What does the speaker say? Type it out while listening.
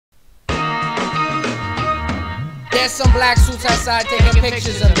There's some black suits outside taking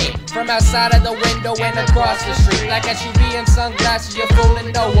pictures of me from outside of the window and across the street. Black SUV and sunglasses, you're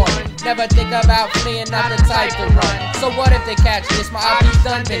fooling no one. Never think about fleeing, not the type to run. So what if they catch this? My IP's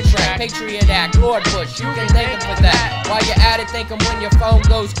done been tracked. Patriot Act, Lord Bush, you can thank him for that. While you're at it, thank him when your phone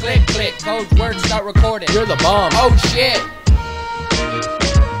goes click, click. Code words, start recording. You're the bomb. Oh shit.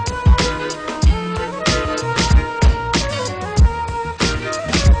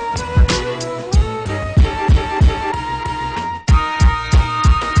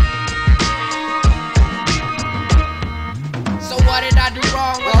 What did I do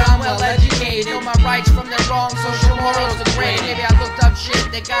wrong? Well, I'm well educated. Know my rights from their wrong, social morals are great. Maybe I looked up shit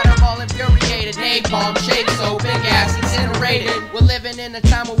that got them all infuriated. Napalm, shake so big ass incinerated. We're living in a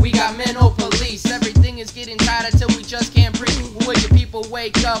time where we got mental police. Everything is getting tighter till we just can't breathe. Will your people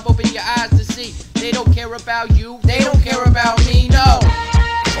wake up, open your eyes to see? They don't care about you, they don't care about me, no.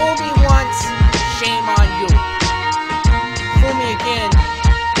 Fool me once, shame on you. Fool me again,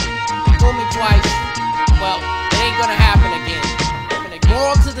 fool me twice. Well, it ain't gonna happen again.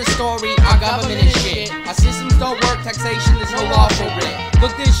 Moral to the story, our government is shit. Our systems don't work, taxation is no law for it.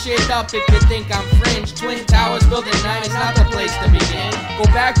 Look this shit up if you think I'm fringe. Twin Towers building 9 is not the place to begin. Go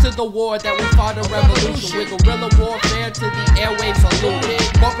back to the war that we fought a revolution with. Guerrilla warfare to the airwaves polluted.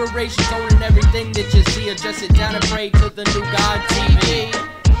 Corporations owning everything that you see. Or just sit down and pray to the new God TV.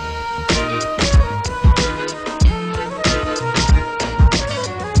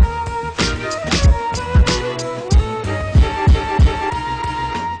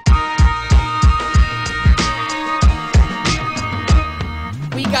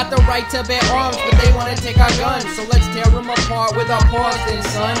 Got the right to bear arms, but they wanna take our guns. So let's tear them apart with our paws then,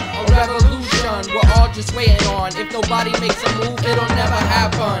 son. A revolution we're all just waiting on. If nobody makes a move, it'll never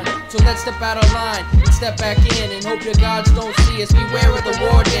happen. So let's step out of line and step back in and hope your gods don't see us. Beware of the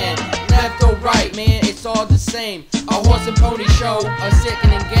war then. Left or right, man, it's all the same. A horse and pony show, a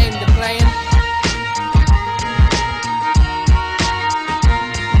sickening game to playing.